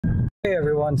Hey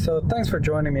everyone, so thanks for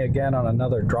joining me again on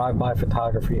another drive-by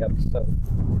photography episode.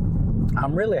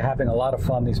 I'm really having a lot of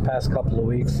fun these past couple of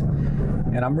weeks,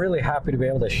 and I'm really happy to be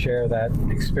able to share that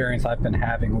experience I've been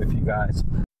having with you guys.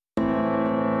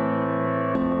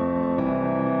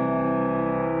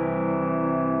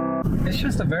 It's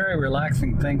just a very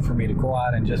relaxing thing for me to go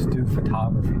out and just do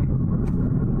photography,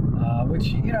 which,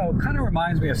 you know, kind of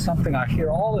reminds me of something I hear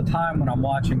all the time when I'm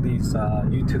watching these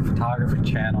YouTube photography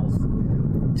channels.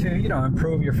 To, you know,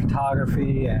 improve your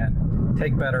photography and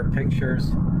take better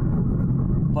pictures.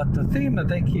 But the theme that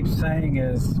they keep saying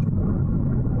is,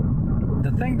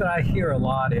 the thing that I hear a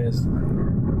lot is,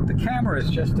 the camera is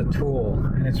just a tool,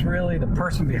 and it's really the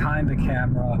person behind the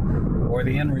camera or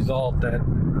the end result that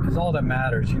is all that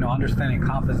matters. You know, understanding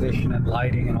composition and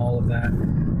lighting and all of that.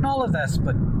 And all of that's,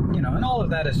 but, you know, and all of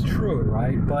that is true,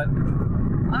 right? But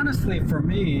honestly, for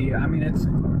me, I mean, it's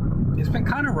been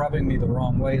kind of rubbing me the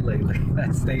wrong way lately,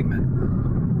 that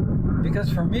statement.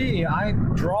 Because for me, I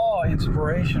draw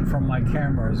inspiration from my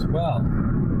camera as well.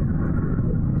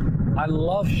 I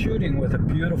love shooting with a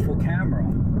beautiful camera,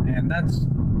 and that's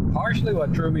partially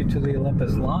what drew me to the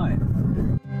Olympus line.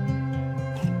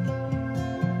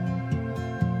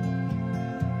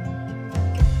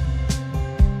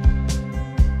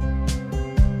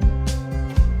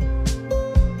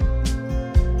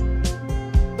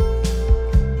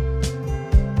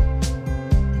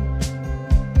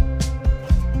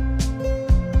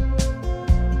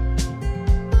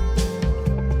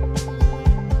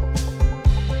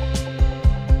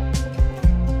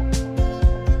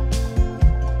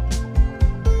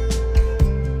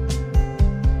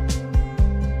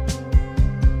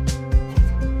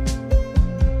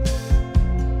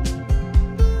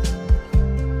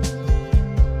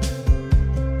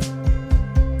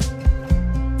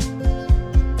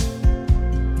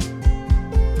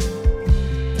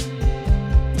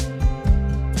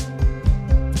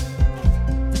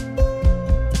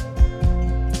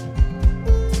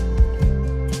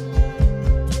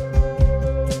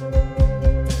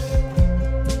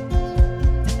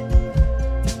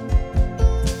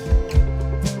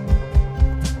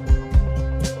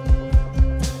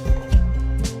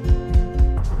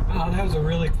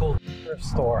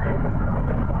 Store.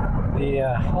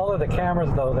 All of the cameras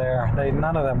though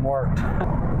none of them worked.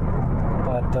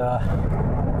 But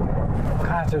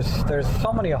God, there's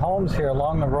so many homes here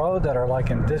along the road that are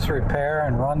like in disrepair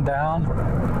and run down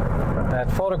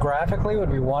that photographically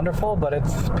would be wonderful, but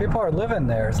people are living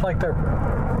there. It's like they're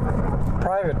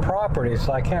private property,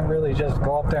 so I can't really just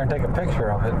go up there and take a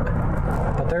picture of it.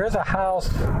 But there is a house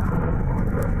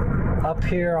up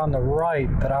here on the right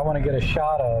that I want to get a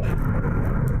shot of,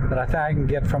 that I think I can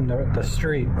get from the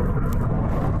street.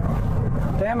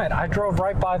 Damn it, I drove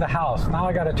right by the house. Now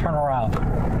I gotta turn around.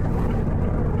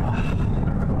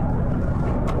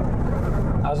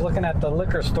 I was looking at the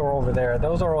liquor store over there.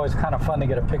 Those are always kind of fun to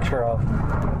get a picture of.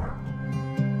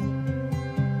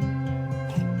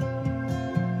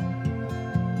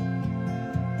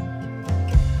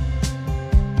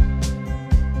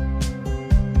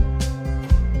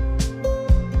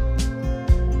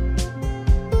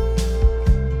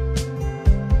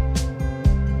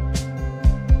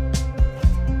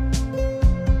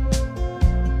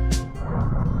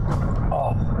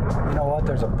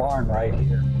 There's a barn right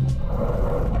here.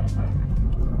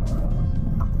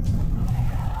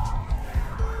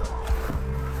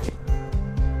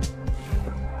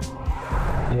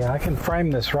 Yeah, I can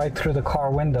frame this right through the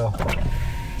car window.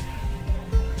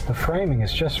 The framing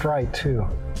is just right too.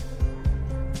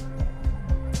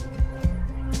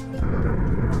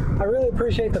 I really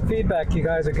appreciate the feedback you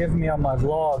guys are giving me on my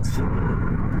vlogs.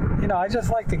 You know, I just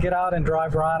like to get out and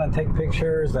drive around and take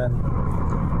pictures and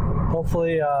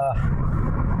hopefully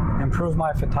improve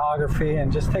my photography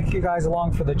and just take you guys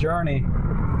along for the journey.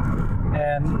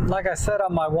 And like I said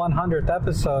on my 100th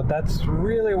episode, that's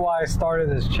really why I started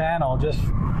this channel, just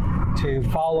to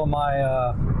follow my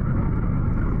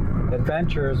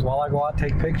adventures while I go out and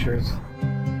take pictures.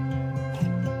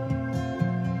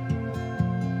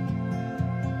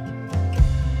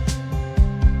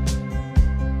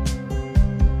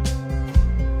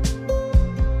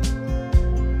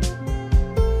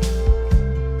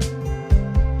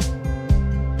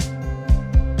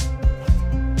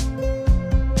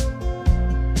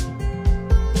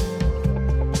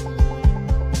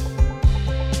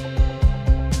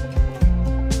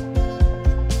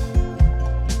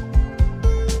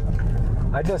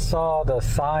 I just saw the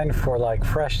sign for like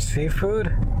fresh seafood,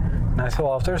 and I said,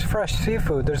 well, if there's fresh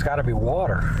seafood, there's got to be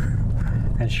water.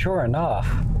 And sure enough,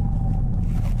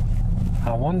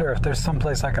 I wonder if there's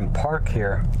someplace I can park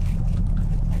here.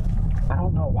 I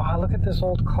don't know. Wow, look at this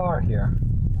old car here.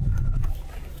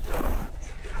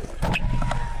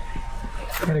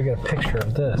 I gotta get a picture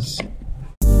of this.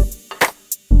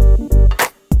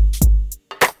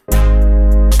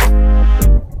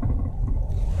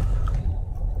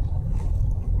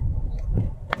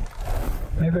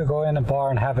 Maybe we'll go in a bar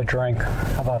and have a drink.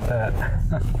 How about that?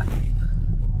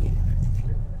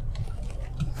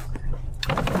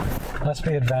 Let's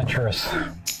be adventurous.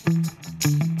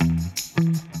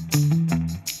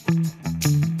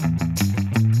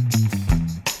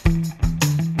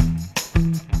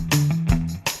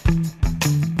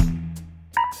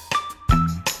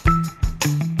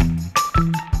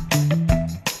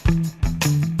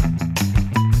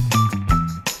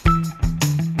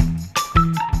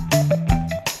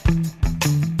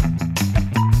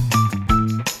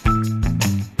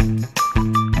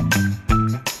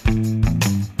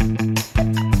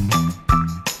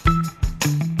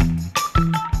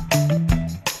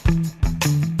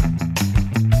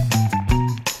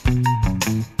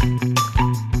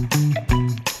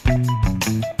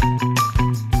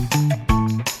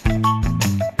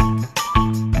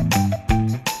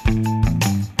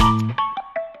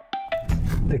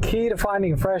 The key to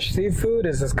finding fresh seafood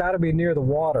is it's got to be near the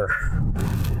water.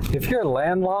 If you're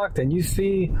landlocked and you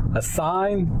see a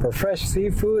sign for fresh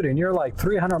seafood and you're like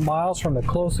 300 miles from the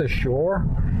closest shore,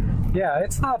 yeah,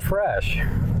 it's not fresh.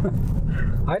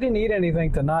 I didn't eat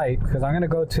anything tonight because I'm going to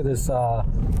go to this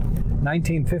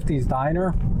 1950s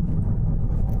diner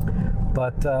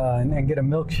and get a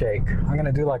milkshake. I'm going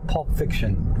to do like Pulp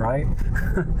Fiction, right?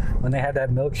 When they had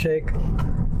that milkshake.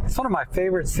 It's one of my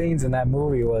favorite scenes in that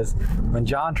movie was when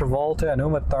John Travolta and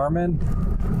Uma Thurman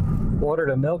ordered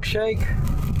a milkshake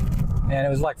and it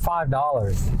was like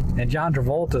 $5. And John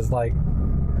Travolta's like,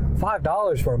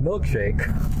 $5 for a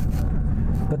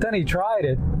milkshake? But then he tried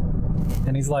it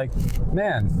and he's like,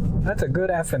 man, that's a good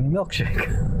effing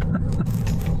milkshake.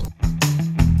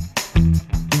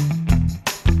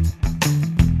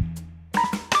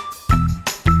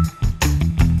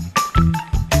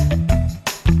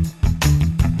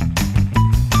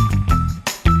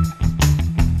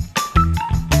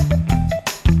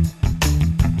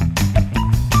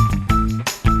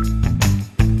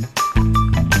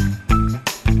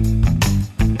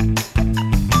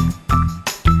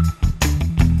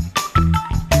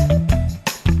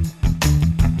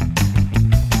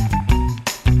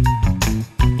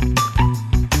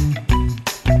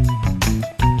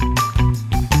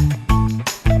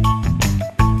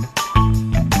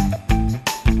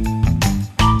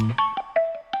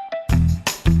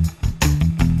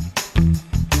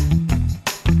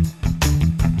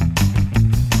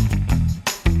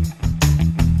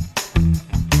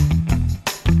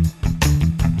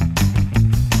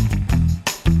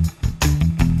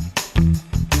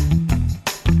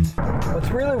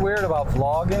 About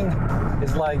vlogging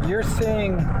is like you're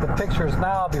seeing the pictures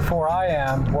now before I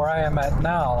am where I am at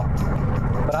now,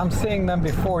 but I'm seeing them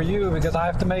before you because I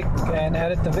have to make and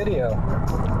edit the video.